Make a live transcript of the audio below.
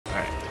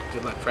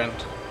Good luck, friend.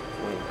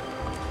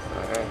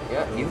 Alright,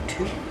 yeah, you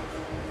too.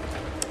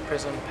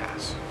 Prison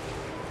pass.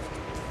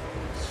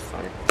 It's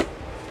fun.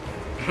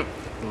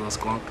 A little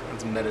squonk.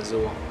 That's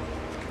MetaZoo.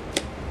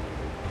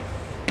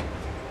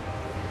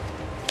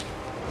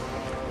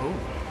 Ooh.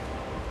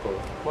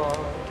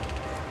 Pokemon.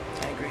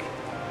 I agree.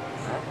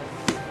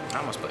 I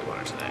almost played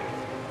water today.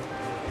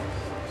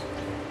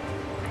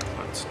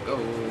 Let's go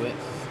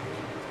with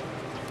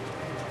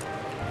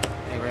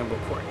a Rainbow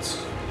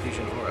Quartz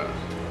Fusion Aura.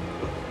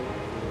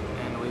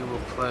 And we will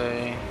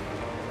play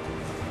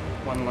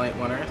 1 light,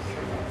 1 earth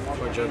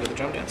for Joga the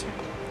Drum Dancer.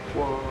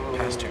 Whoa.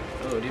 Pass turn.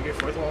 Oh, do you have your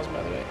 4th walls,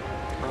 by the way?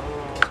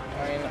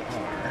 Mine are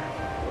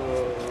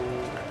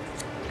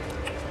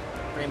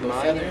Rainbow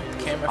Feather,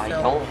 Camera I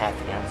Film. don't have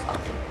hand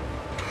something.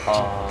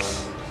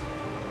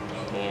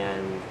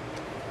 And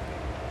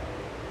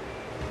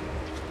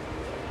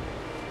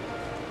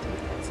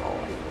that's all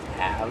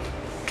I have.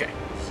 Okay,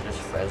 It's just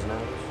Fresno.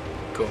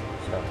 cool.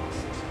 So.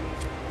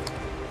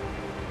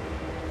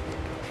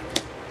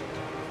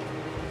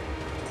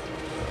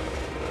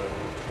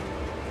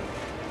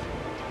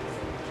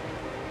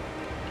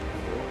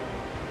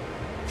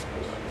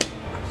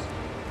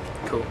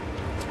 Cool.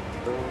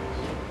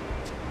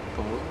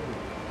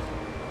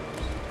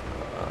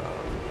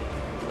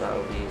 That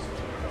would be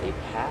a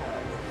pad.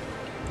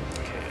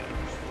 Okay.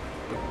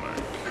 Bookmark.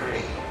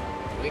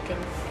 Awaken.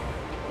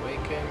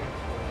 Awaken.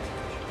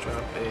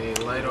 Drop a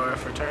light aura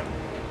for turn.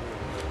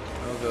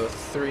 I'll go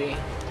 3.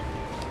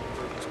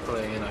 Let's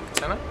play an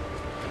Octana.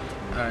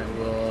 I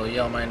will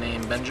yell my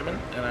name Benjamin,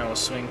 and I will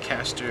swing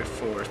caster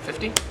for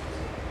 50.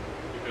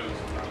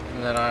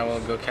 And then I will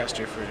go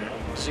caster for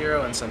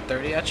 0 and send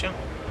 30 at you.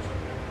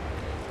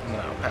 And then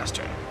I'll pass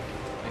turn.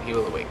 And he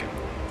will awaken.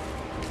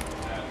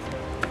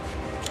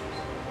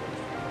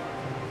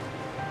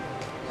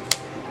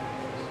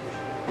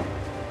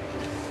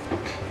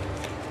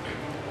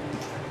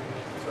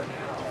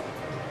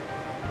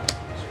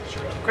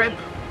 Crab.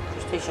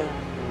 Station.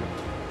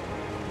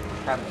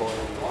 Crab boy.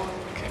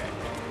 Okay.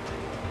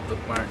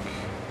 Bookmark.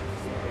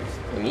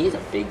 I mean, he's a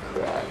big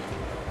crab.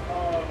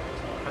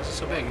 How's it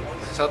so big?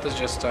 His health is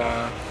just,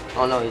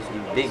 Oh no, he's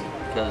big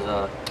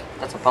because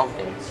that's a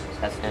pumpkin.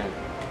 That's him.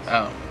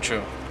 Oh,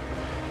 true.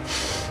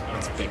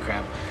 That's a big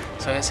crab.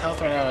 So his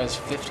health right now is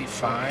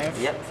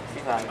 55. Yep,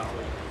 55.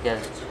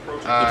 Yes.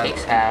 Uh, He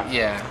takes half.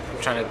 Yeah,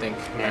 I'm trying to think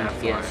And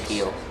he has math-wise.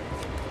 heal.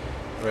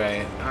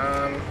 Right.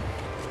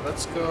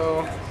 Let's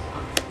go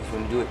He's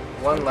gonna do it.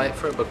 1 light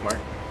for a bookmark.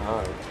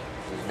 Oh,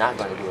 he's not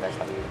gonna do what I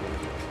thought he was gonna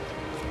do.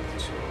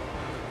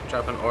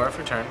 Drop an aura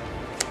for turn.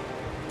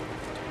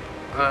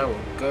 I will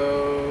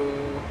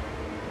go.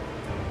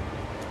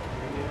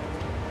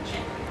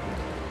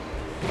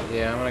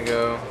 Yeah, I'm gonna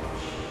go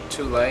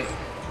 2 light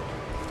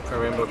for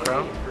Rainbow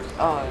Crow.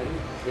 Oh,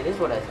 it is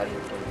what I thought he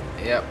was gonna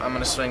do. Yep, I'm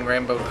gonna swing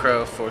Rainbow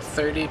Crow for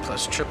 30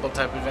 plus triple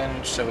type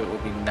advantage, so it will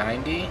be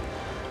 90.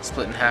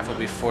 Split in half will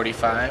be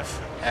 45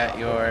 at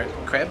your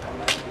crib.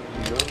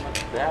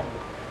 Yeah.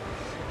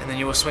 And then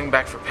you will swing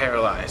back for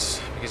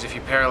Paralyze, because if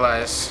you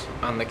paralyze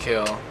on the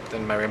kill,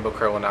 then my Rainbow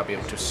Crow will not be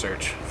able to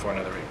search for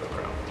another Rainbow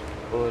Crow.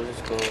 Oh,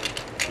 let's go.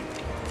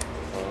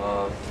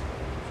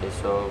 Okay,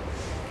 so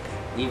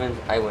even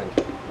I win.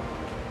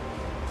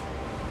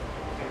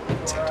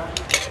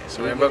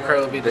 So Rainbow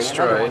Crow will be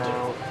destroyed,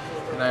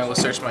 and I will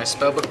search my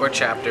spellbook or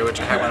chapter, which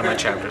I have one of my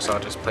chapters, so I'll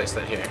just place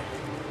that here.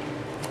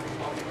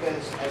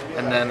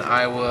 And then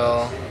I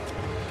will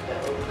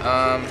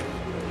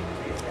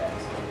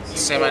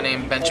say my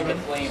name Benjamin,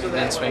 and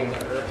then swing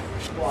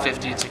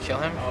 50 to kill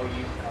him.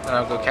 Then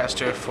I'll go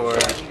caster for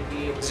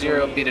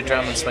 0, beat a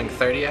drum, and swing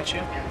 30 at you.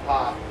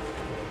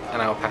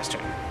 And I will pass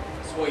turn.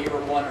 So what, you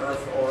were 1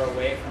 earth aura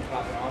away from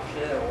popping off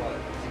shit, or what?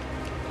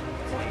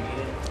 That's all you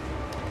needed?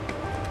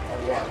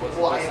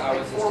 Or what? I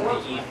was just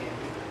gonna eat.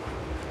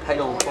 I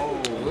don't know.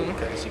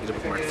 Okay, so you get a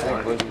bookmark I'm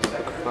 4. going to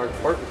bookmark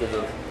 4 because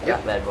of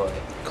that bad boy.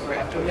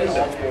 Crap. All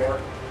 4.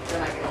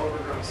 Then I can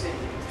overgrow a city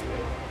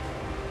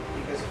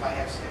because if I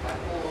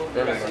pull over,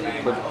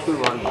 Then put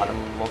 2 on bottom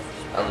most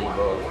spelly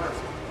bow.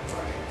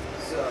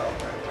 so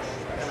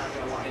then I'm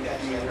gonna want to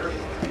catch that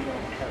earth.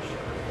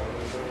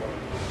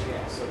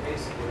 Yeah, so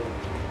basically,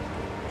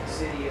 the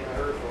city and the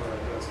earth order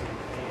goes hand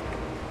in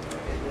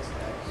hand in this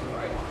deck. So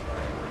I want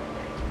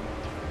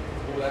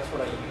Well, that's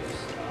what I use.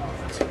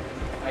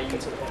 I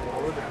use it.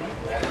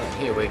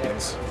 He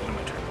awakens. On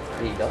my turn.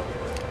 There you go.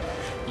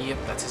 Yep,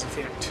 that's his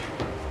effect.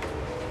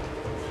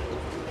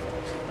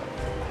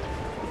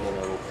 Then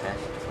I will pass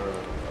for.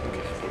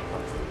 Okay.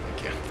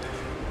 Thank you.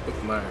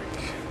 Bookmark.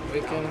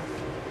 Awaken.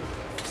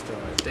 Still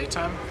at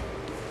daytime.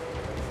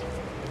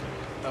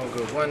 I will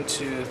go 1,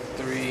 2,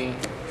 3,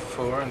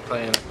 4 and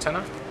play an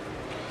antenna.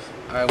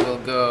 I will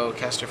go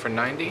caster for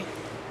 90.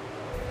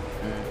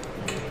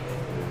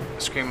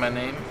 Scream my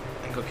name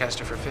and go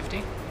caster for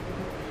 50.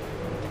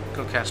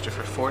 Go caster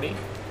for 40.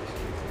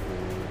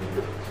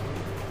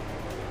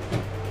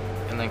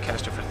 And then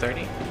caster for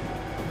 30. And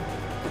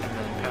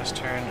then pass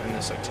turn and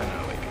this antenna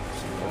awakens.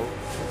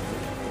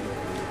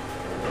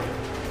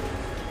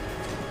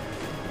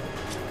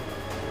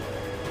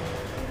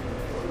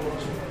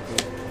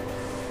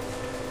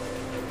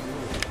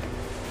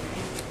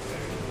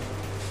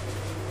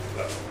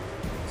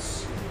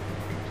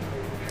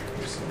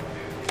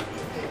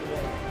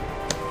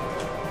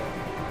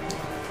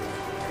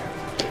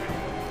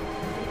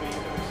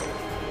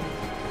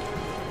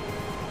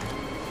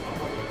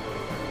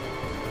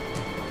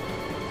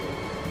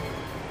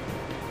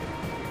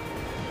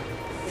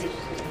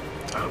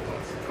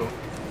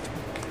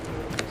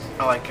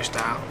 I like your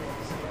style.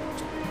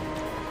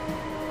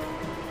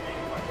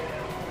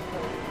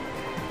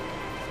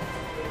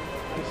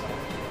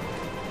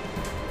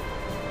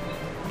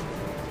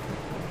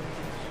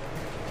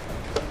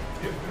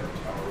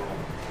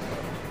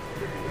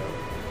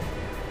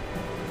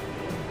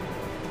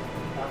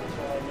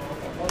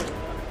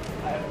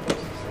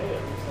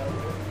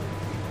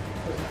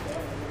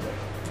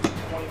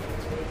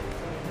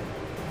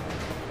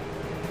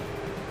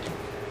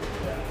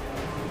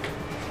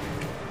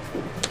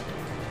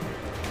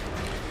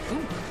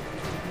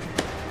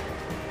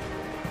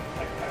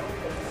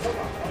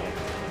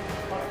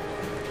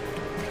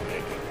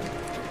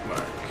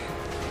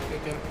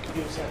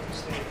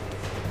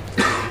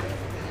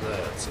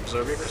 Let's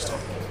absorb your crystal.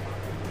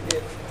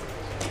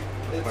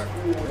 Mark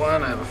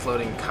 1, I have a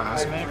floating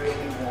cosmic.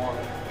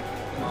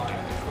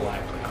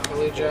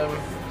 Holy gem.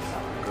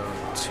 Go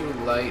 2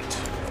 light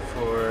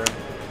for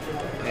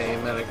a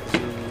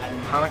MetaZoo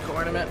Hanukkah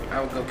ornament.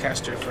 I will go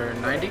caster for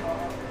 90. I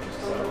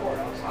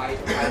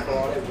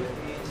brought it with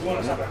me.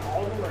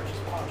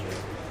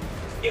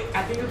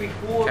 I think it'd be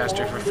cool.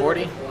 Caster for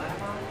 40.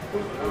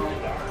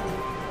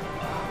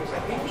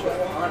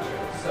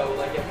 So,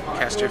 like, if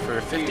Caster for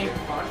 50.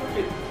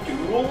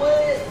 Doodle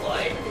it,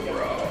 like,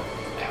 bro.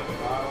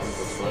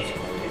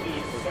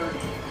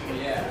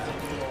 Yeah.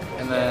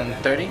 And then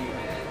 30.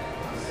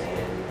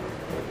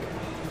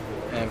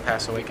 And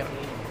pass awaken.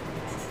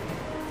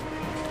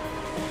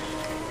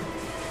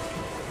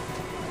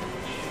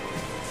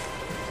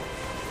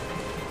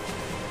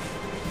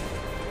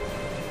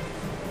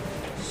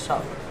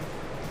 So,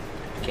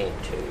 game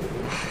 2.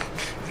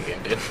 The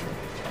game did.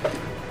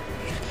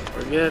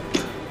 Forget.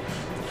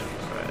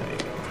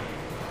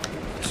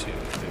 2, 3,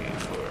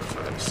 4,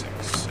 5,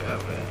 6, 7.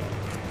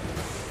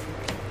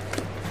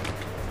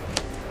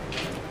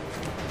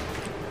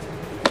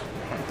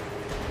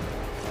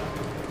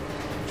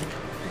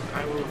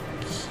 I will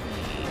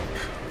keep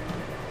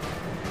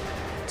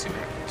 2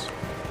 actions.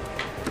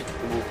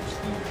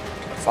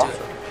 That's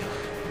awesome.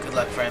 Good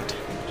luck, friend.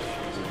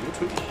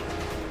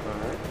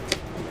 Alright.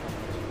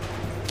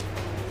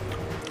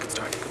 Good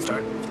start, good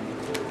start.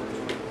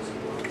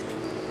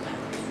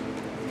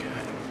 Okay.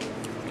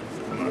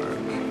 Mark.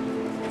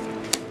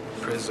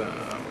 Prism.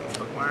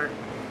 Bookmark. 1,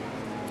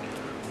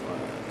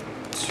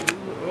 2.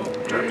 Oh,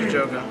 drop your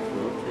Joga.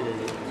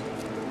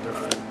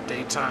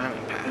 Daytime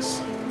and pass.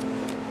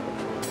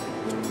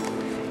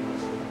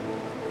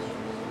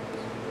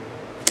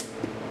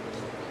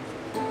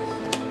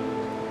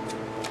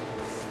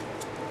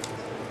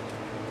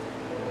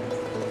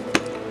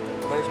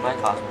 Where's my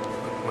cosmic?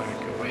 Bookmark.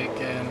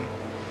 Awaken.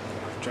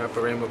 Drop a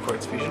Rainbow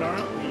Quartz Fusion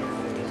Aura.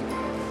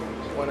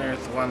 1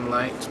 Earth, 1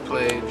 Light.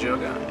 Play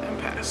Joga and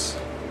pass.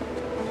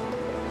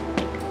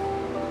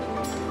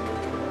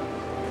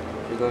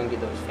 You're going to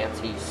get those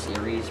fancy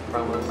series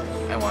promos.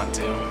 I want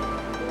to.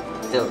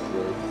 They look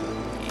really cool.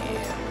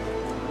 Yeah.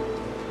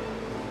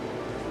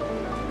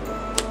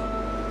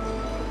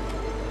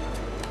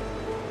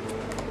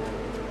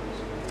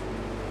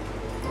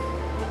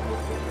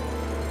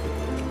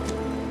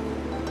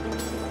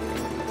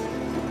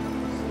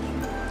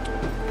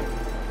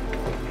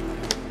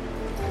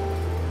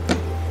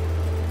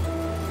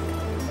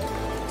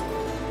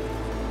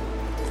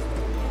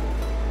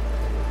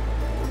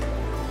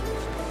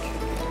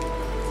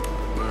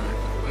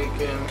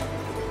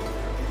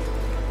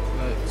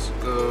 Let's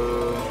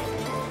go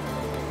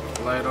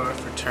light off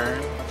for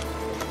turn.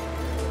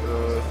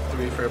 Go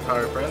 3 for a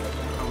power breath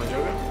on my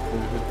Joga.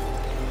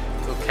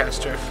 Go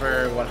caster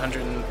for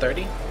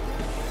 130.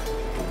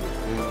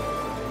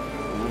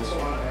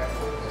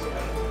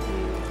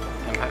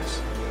 And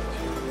pass.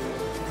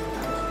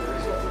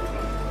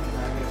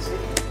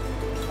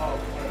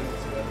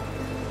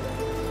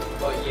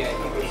 But yeah, he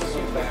was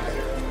super back.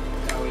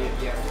 Oh,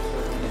 yeah.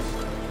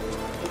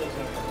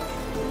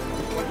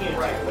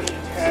 Right, what do you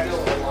tag?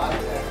 Still a lot of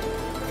that.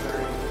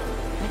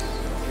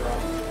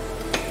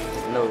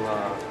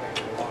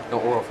 No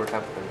oral for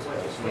temperance.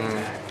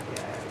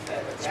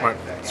 Smart,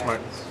 smart.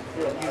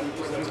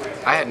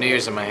 I had New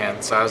Year's in my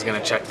hand, so I was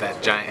gonna check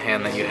that giant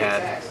hand that you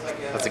had.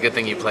 That's a good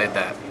thing you played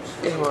that.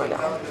 Yeah, well, no.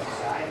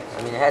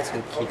 I mean, it had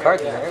some key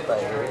cards in there,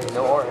 but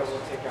no aura.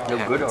 No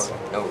good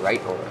aura. No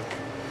right aura.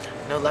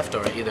 No left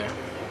aura either.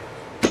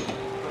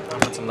 I'll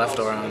put some left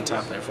aura on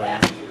top there for you.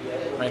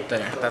 Right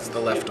there. That's the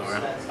left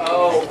aura.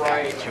 Oh,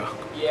 right. You're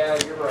welcome. Yeah,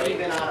 you're right.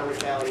 Even on a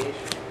retaliation.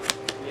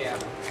 Yeah.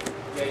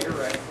 Yeah, you're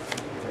right.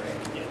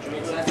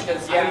 Makes sense,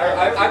 because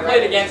yeah, I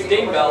played against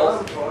Ding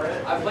Bells.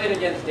 I played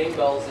against Ding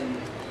Bells, and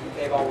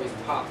they've always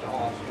popped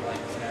off like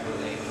whenever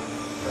they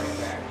bring it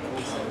back. At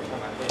least every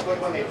time I played.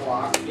 Like when they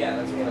block. Yeah,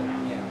 that's what.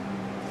 Yeah.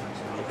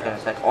 I'm trying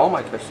to attack all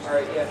my crystals. All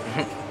right. Yeah.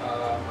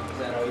 Is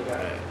that all you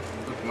got?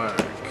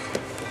 Bookmark.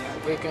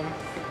 Awaken.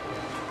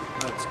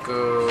 Let's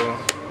go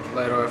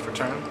light aura for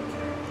turn.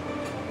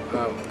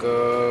 I'll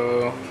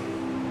go.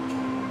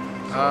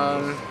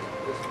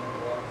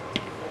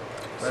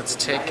 Let's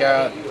take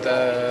out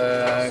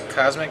the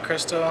cosmic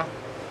crystal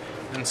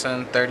and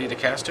send 30 to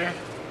caster.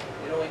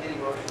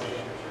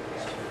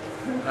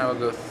 I will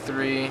go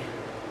 3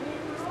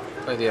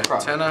 Play the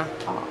antenna.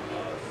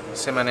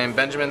 Say my name,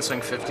 Benjamin. Swing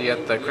 50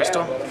 at the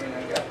crystal.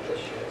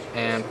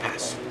 And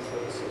pass.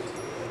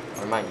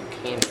 Remind you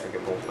can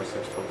target both my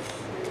crystals.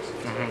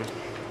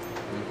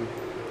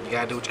 You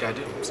gotta do what you gotta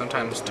do.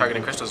 Sometimes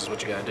targeting crystals is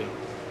what you gotta do.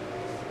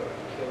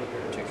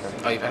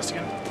 Oh, you passed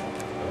again?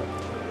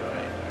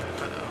 Alright.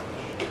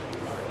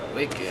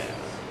 Wicked.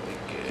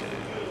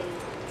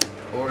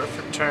 Order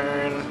for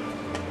turn.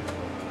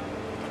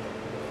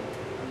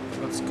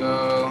 Let's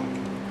go.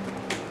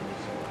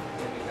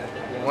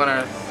 1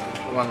 earth,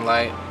 1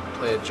 light,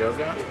 play a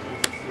Joga.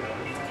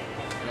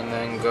 And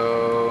then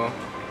go.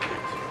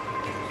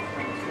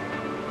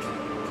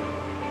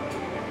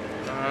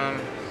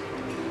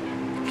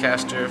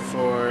 Caster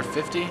for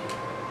 50.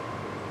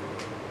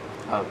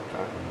 Oh,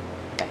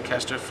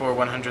 Caster for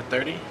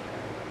 130.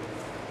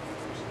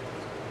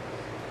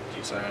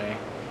 Sorry.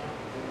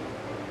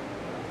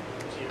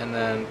 And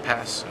then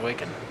pass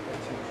awaken.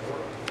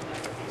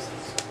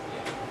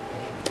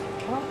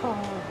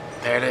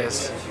 There it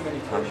is.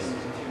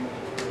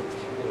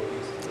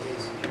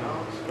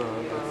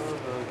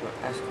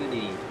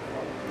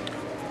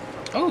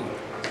 Oh.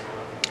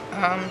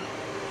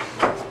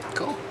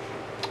 Cool.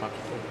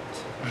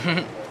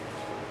 Okay.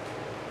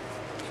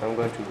 So I'm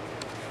going to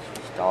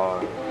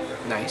start.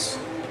 Nice.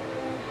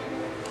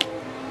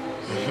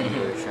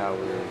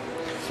 Shower.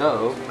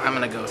 So I'm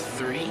gonna go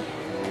 3. And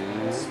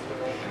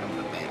I'm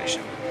gonna banish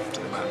him to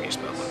the bottom of your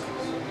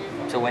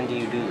spellbook. So when do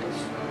you do this?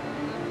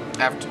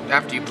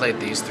 After you played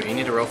these 3, you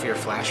need to roll for your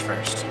flash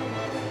first.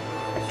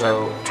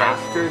 So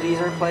after these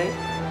are played?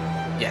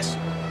 Yes.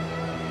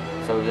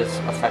 So this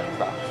effect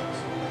procs.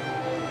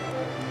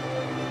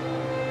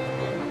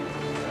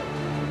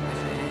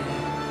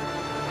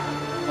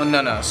 Well,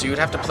 no. So you would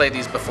have to play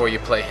these before you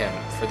play him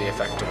for the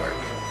effect to work.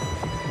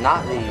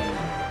 Not the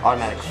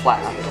automatic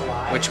flash.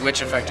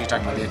 Which effect are you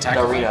talking about? The attack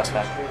The arena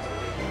effect?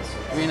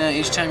 effect. Arena,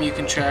 each time you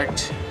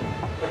contract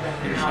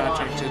your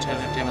contract to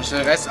damage.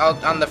 So that's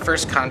on the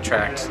first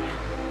contract,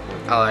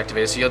 I'll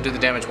activate it. So you'll do the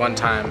damage 1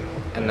 time,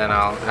 and then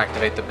I'll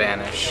activate the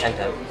banish. And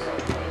then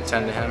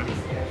 10 to him.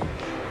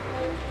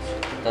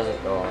 does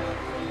it go off?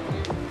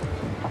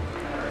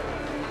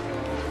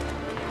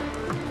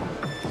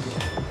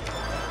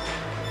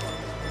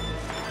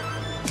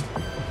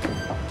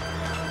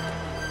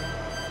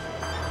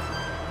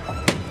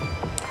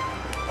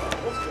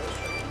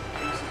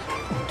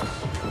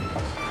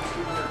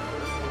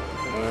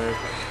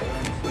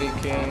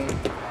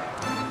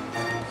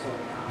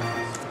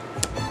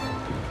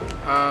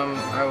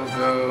 I will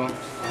go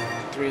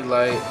 3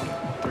 light,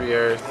 3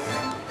 earth,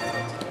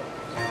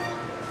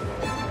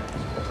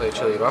 play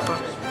Chili Bappa,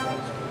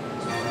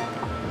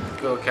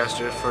 go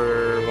caster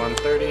for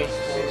 130.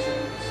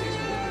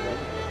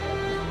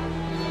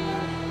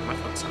 My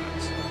phone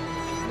sucks.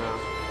 No.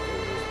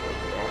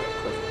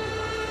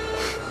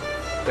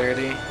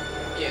 30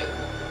 Yeah.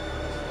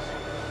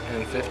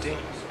 and 50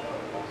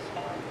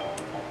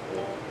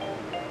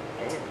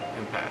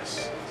 and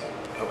pass.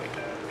 Oh wait.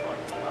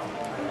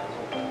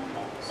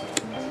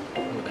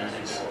 Oh, there it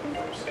is.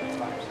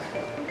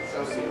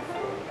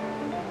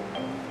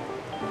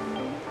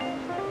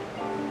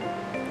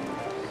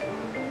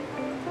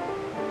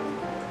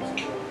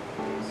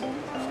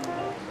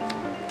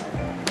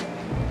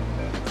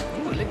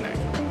 Ooh, Lignac.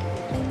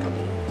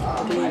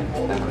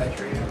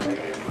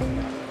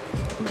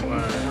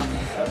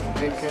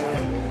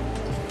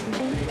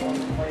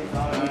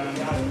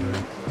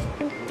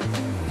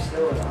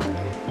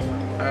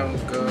 I'll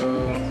go.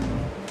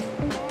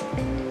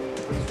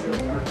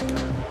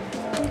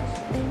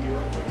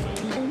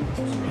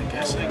 I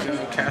guess I go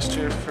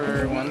caster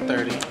for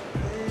 130.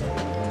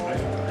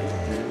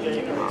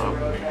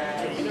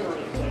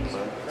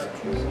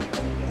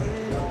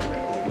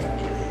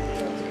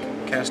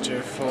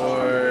 Caster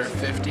for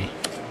 50.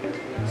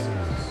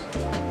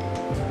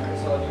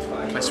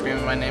 I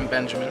scream my name,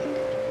 Benjamin.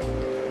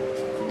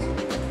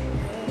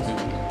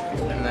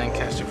 And then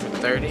caster for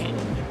 30.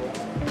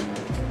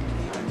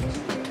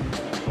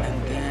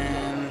 And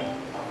then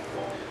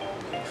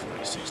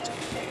 40, 60,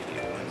 80,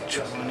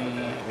 120,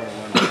 or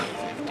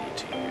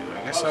 152. I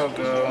guess I'll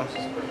go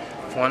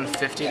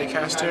 150 to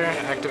caster,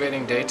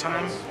 activating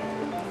daytime.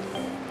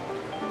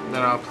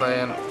 Then I'll play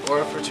an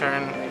aura for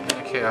turn and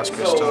a chaos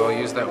crystal. I'll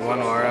use that 1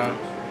 aura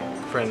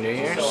for New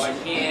Year's. So I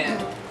can't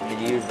Did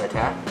you use the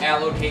attack?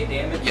 allocate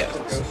damage? Yeah.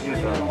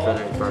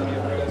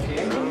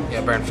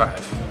 Yeah, burn 5.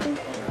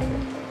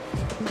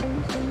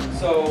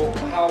 So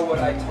how would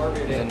I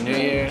target Then it? New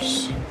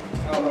Year's.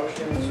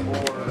 Emotions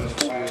 1,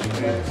 2,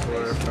 3,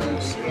 4,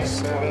 5, 6,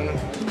 7.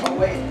 Oh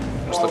wait.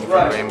 I'm just looking for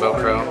a Rainbow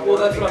Crow. Well,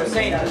 that's what I'm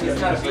saying. It's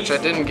kind of Which I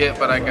didn't get,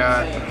 but I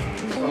got.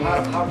 So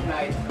how can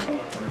I?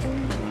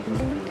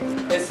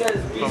 It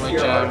says Holy BC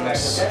or artifact.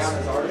 gems. Does it count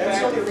as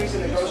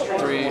artifact?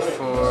 3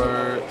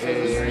 for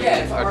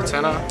a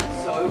Arctena.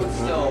 So it would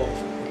still.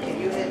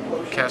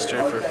 Caster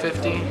for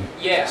 50.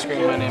 Yeah.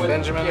 Scream my name,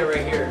 Benjamin. Yeah,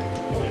 right here.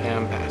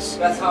 And pass.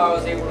 That's how I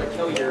was able to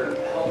kill your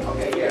health.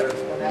 Okay, yeah.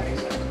 That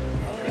makes sense.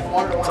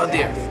 Flood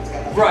the earth.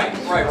 Right.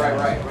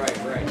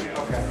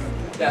 Okay.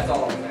 That's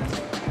all I'm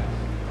asking.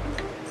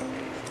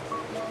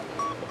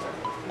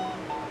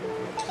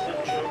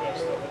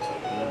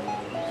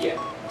 Yeah.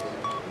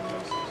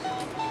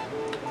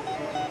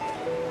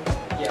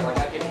 Yeah, like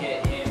I can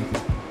hit him,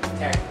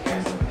 attack,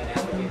 cast him, and then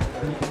allocate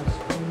 30.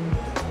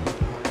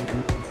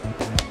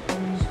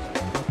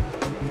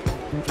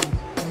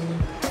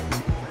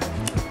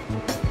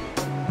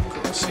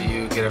 Cool. So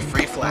you get a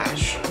free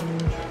flash.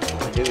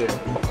 I do get a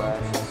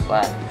flash.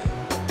 Flash.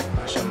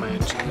 Flash on my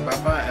Chili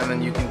Papa, and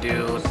then you can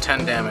do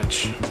 10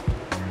 damage.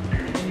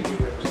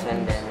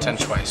 10 damage. 10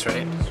 twice,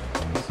 right?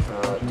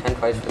 10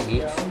 twice for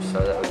each, so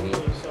that would be...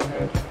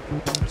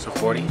 So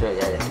 40? Yeah,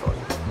 that's 40.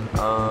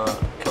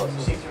 Kill it.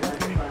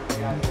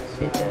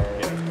 It does...